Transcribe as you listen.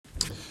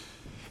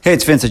Hey,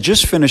 it's Vince. I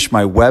just finished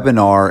my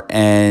webinar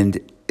and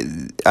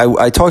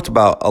I talked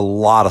about a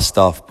lot of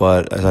stuff,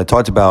 but as I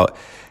talked about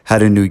how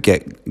to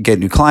get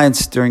new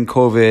clients during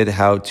COVID,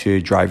 how to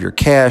drive your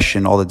cash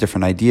and all the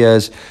different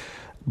ideas.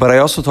 But I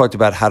also talked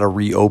about how to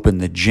reopen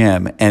the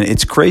gym. And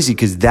it's crazy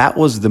because that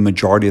was the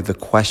majority of the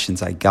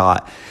questions I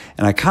got.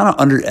 And I kind of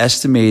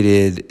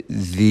underestimated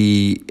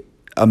the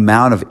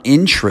amount of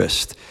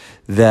interest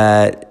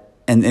that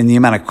and the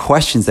amount of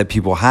questions that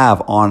people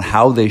have on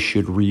how they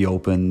should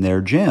reopen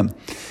their gym.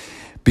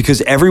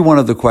 Because every one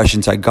of the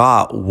questions I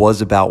got was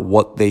about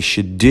what they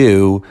should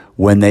do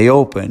when they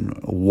open,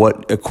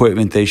 what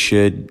equipment they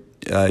should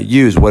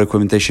use, what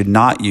equipment they should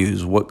not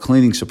use, what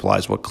cleaning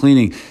supplies, what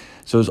cleaning.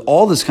 So it's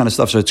all this kind of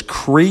stuff. So it's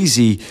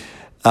crazy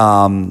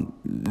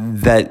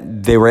that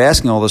they were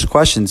asking all those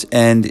questions,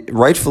 and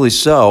rightfully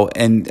so.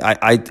 And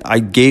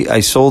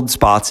I sold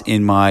spots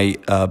in my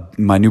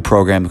my new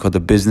program called the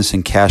Business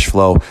and Cash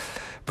Flow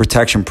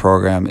Protection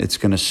Program. It's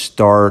going to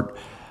start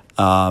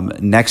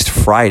next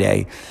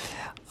Friday.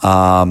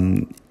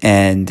 And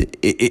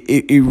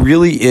it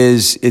really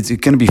is, it's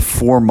going to be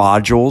 4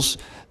 modules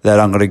that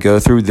I'm going to go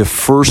through. The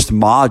first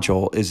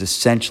module is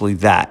essentially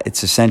that.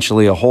 It's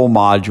essentially a whole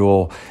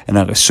module, and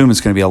I assume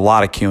it's going to be a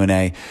lot of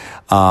Q&A,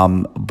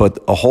 but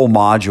a whole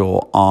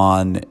module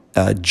on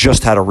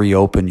just how to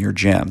reopen your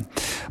gym.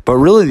 But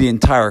really the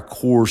entire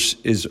course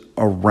is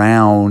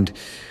around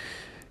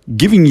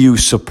giving you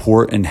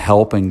support and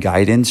help and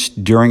guidance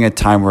during a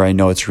time where I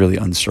know it's really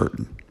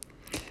uncertain.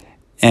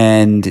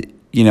 And,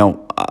 you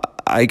know,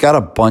 I got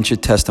a bunch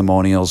of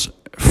testimonials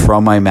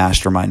from my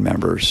mastermind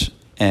members.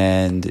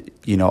 And,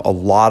 you know, a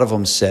lot of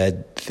them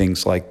said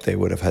things like they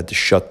would have had to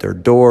shut their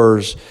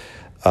doors.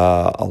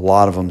 A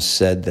lot of them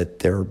said that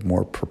they're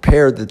more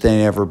prepared than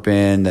they've ever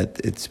been, that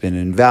it's been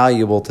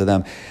invaluable to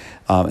them.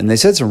 And they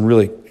said some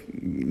really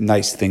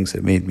nice things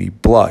that made me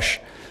blush.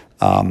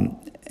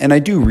 And I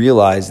do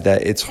realize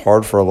that it's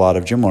hard for a lot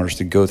of gym owners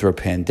to go through a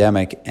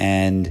pandemic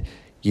and,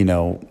 you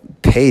know,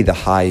 pay the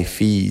high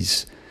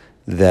fees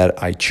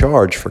that I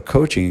charge for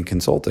coaching and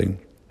consulting.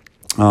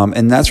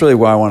 And that's really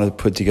why I wanted to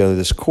put together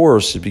this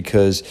course, is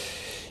because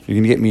you're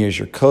going to get me as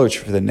your coach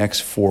for the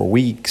next 4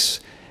 weeks.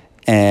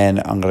 And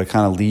I'm going to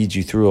kind of lead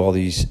you through all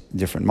these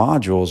different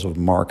modules of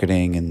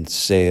marketing and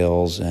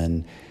sales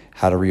and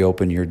how to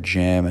reopen your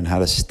gym and how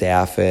to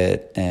staff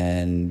it,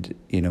 and,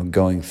 you know,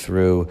 going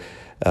through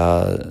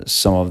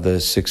some of the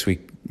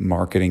 6-week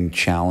marketing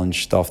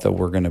challenge stuff that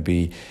we're going to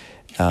be,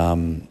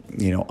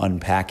 you know,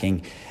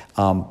 unpacking.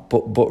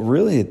 But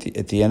really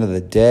at the end of the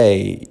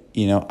day,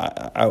 you know,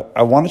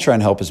 I want to try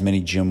and help as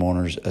many gym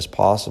owners as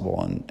possible.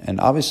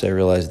 And obviously I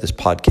realize this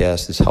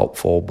podcast is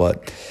helpful,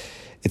 but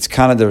it's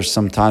kind of, there's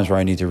some times where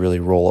I need to really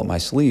roll up my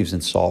sleeves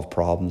and solve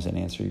problems and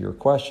answer your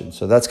questions.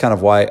 So that's kind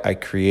of why I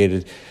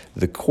created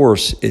the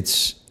course.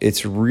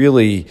 It's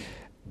really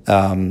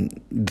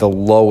the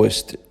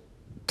lowest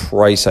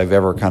price I've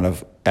ever kind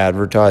of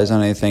advertised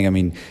on anything. I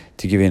mean,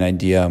 to give you an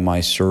idea,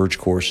 my Surge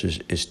course is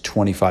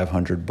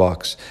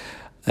 $2,500.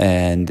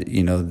 And,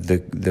 you know,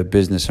 the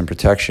business and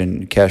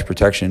protection, cash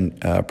protection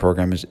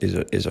program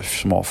is a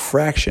small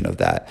fraction of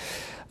that.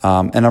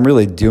 And I'm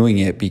really doing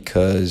it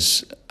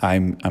because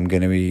I'm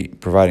going to be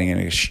providing an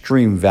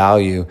extreme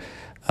value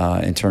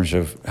in terms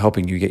of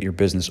helping you get your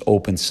business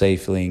open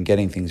safely and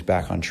getting things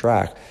back on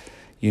track,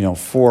 you know,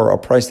 for a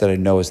price that I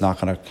know is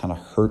not going to kind of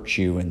hurt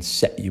you and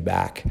set you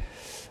back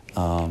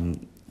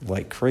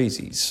like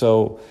crazy.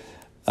 So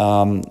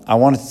I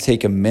wanted to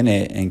take a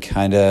minute and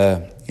kind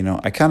of, you know,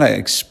 I kind of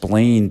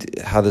explained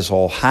how this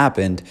all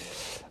happened.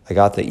 I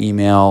got the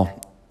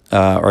email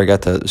or I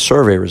got the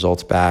survey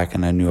results back,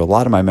 and I knew a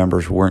lot of my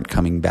members weren't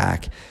coming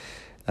back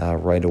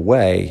right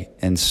away.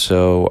 And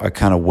so I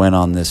kind of went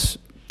on this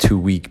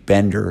 2-week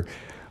bender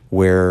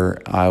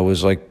where I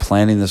was like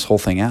planning this whole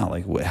thing out.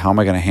 Like, how am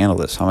I going to handle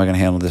this? How am I going to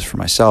handle this for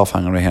myself? How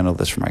am I going to handle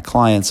this for my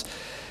clients?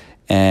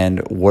 And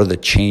what are the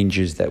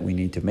changes that we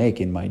need to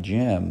make in my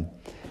gym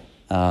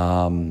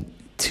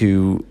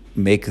to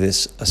make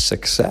this a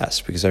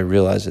success? Because I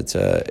realize it's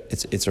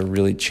a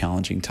really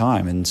challenging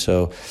time. And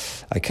so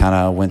I kind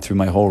of went through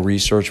my whole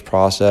research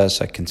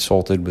process. I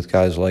consulted with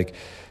guys like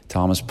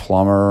Thomas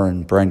Plummer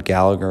and Brent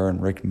Gallagher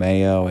and Rick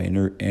Mayo. I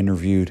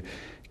interviewed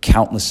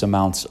countless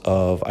amounts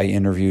of, I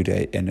interviewed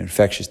an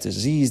infectious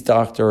disease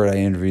doctor. I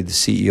interviewed the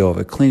CEO of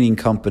a cleaning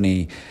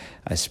company.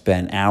 I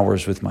spent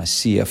hours with my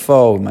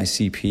CFO, my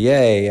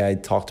CPA. I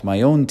talked to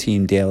my own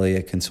team daily.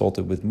 I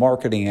consulted with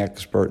marketing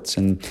experts,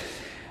 and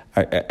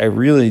I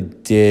really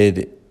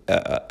did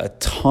a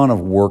ton of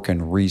work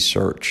and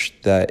research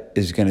that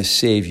is going to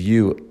save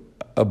you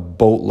a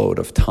boatload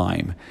of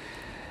time.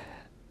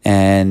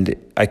 And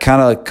I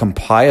kind of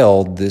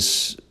compiled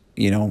this,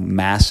 you know,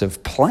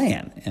 massive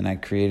plan, and I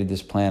created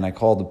this plan. I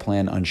called the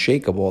plan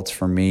Unshakable. It's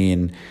for me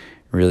and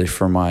really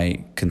for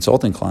my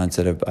consulting clients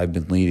that I've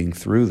been leading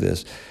through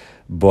this.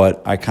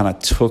 But I kind of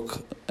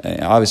took,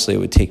 obviously it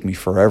would take me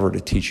forever to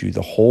teach you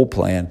the whole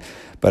plan,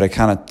 but I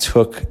kind of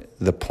took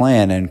the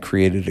plan and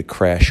created a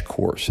crash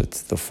course.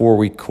 It's the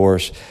 4-week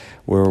course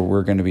where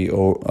we're going to be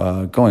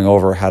going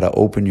over how to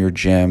open your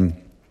gym,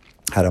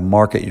 how to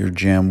market your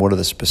gym, what are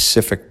the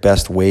specific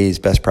best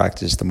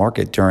practices to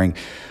market during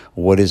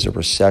what is a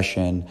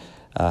recession,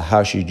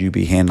 how should you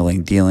be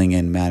handling, dealing,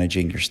 and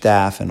managing your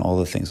staff, and all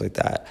the things like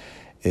that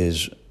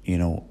is,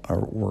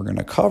 we're going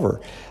to cover.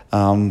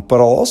 But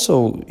I'll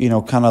also,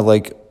 kind of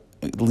like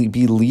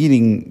be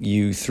leading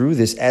you through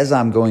this as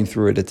I'm going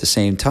through it at the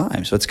same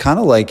time. So it's kind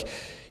of like,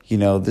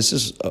 this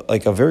is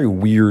like a very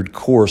weird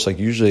course. Like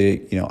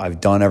usually,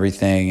 I've done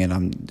everything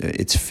and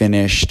it's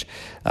finished,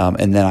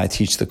 and then I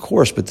teach the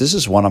course. But this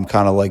is one I'm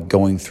kind of like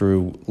going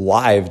through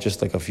live, just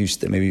like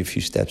maybe a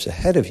few steps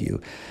ahead of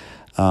you.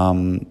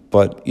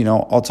 But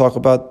I'll talk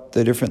about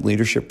the different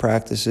leadership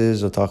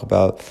practices. I'll talk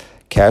about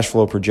cash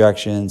flow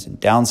projections and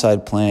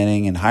downside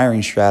planning and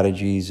hiring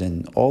strategies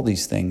and all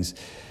these things,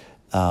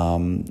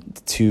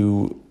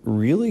 to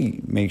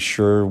really make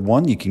sure,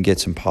 one, you can get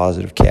some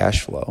positive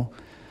cash flow.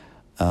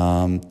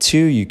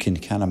 Two, you can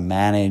kind of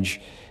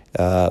manage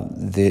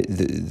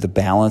the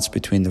balance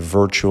between the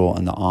virtual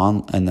and the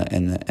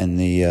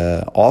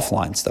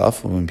offline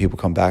stuff when people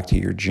come back to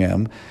your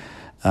gym.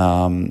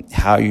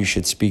 How you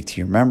should speak to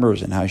your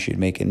members and how you should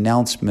make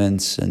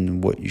announcements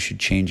and what you should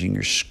change in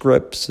your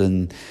scripts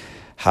and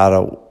how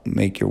to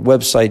make your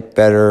website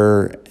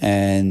better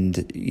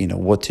and,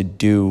 what to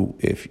do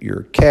if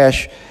you're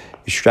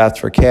strapped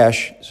for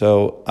cash.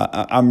 So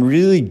I'm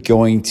really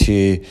going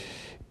to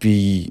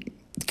be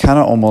kind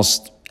of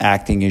almost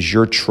acting as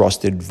your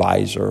trusted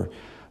advisor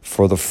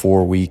for the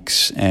 4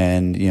 weeks.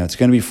 And, it's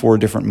going to be 4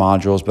 different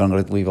modules, but I'm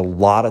going to leave a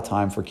lot of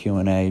time for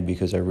Q&A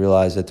because I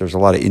realize that there's a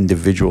lot of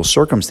individual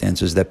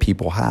circumstances that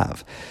people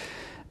have.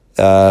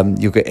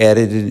 You could add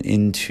it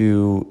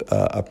into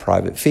a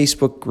private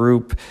Facebook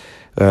group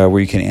where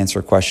you can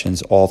answer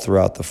questions all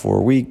throughout the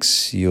 4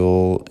 weeks.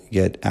 You'll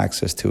get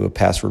access to a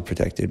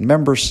password-protected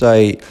member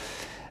site.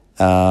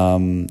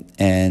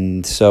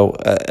 And so,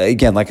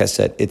 again, like I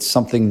said, it's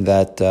something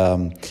that,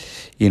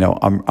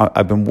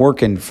 I've been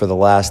working for the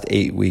last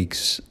 8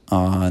 weeks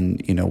on,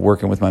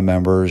 working with my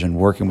members and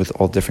working with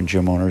all different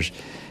gym owners.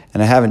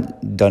 And I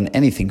haven't done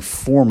anything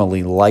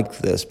formally like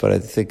this, but I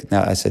think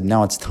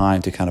now it's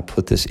time to kind of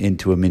put this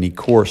into a mini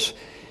course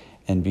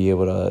and be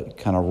able to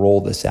kind of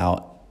roll this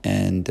out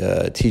and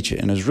teach it.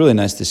 And it was really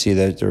nice to see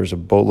that there was a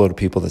boatload of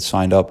people that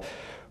signed up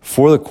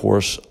for the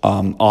course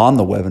on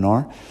the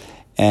webinar.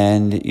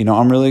 And,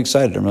 I'm really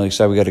excited. We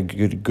got a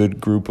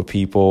good group of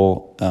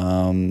people.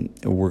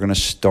 We're going to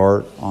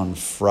start on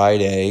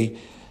Friday.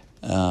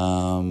 This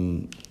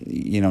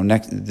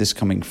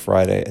coming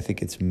Friday, I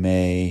think it's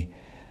May.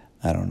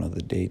 I don't know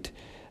the date.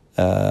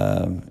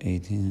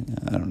 18.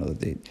 I don't know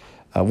the date.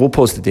 We'll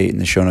post the date in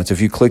the show notes.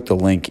 If you click the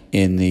link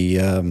in the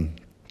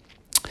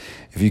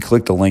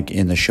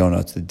show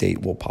notes, the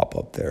date will pop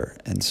up there.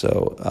 And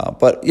so,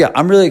 but yeah,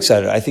 I'm really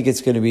excited. I think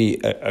it's going to be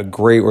a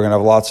great. We're going to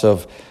have lots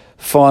of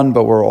fun,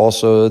 but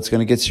it's going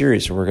to get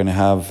serious. We're going to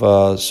have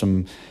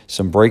some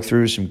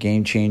breakthroughs, some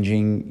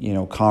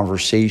game-changing,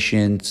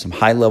 conversations, some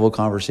high-level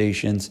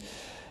conversations,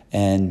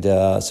 and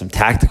some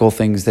tactical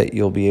things that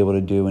you'll be able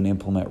to do and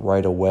implement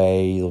right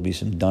away. There'll be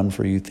some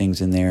done-for-you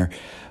things in there.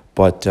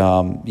 But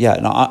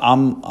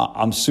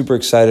I'm super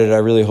excited. I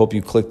really hope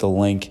you click the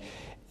link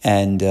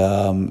and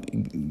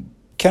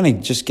kind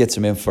of just get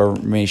some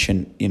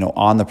information,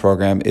 on the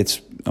program.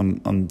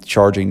 I'm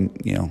charging,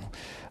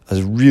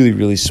 a really,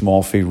 really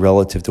small fee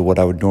relative to what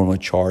I would normally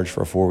charge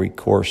for a 4-week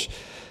course,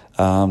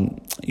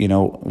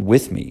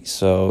 with me.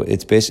 So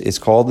it's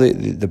called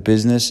the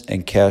Business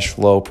and Cash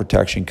Flow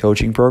Protection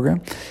Coaching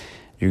Program.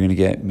 You're going to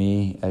get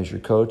me as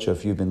your coach.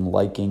 If you've been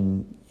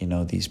liking,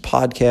 these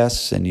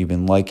podcasts and you've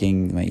been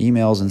liking my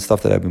emails and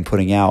stuff that I've been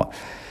putting out,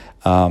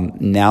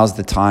 now's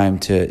the time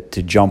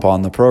to jump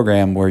on the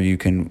program where you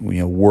can,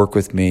 work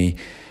with me,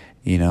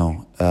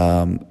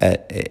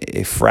 at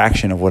a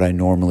fraction of what I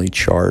normally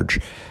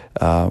charge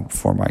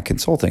for my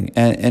consulting.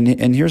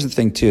 And here's the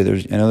thing too.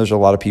 There's a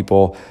lot of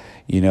people,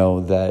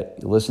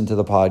 that listen to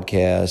the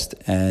podcast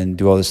and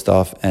do all this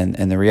stuff.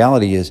 And the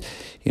reality is,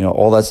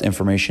 all that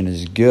information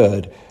is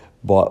good,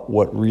 but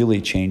what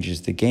really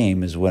changes the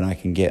game is when I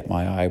can get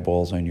my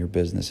eyeballs on your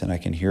business and I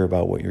can hear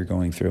about what you're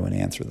going through and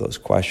answer those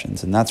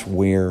questions. And that's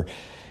where,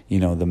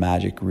 the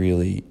magic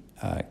really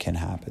can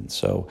happen.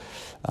 So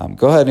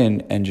go ahead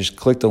and just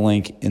click the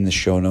link in the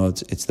show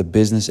notes. It's the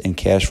Business and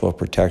Cash Flow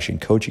Protection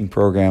Coaching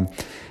Program.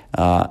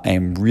 I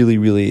am really,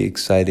 really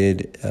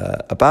excited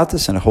about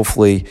this, and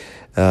hopefully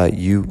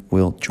you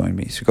will join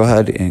me. So go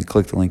ahead and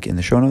click the link in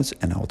the show notes,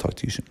 and I will talk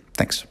to you soon.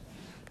 Thanks.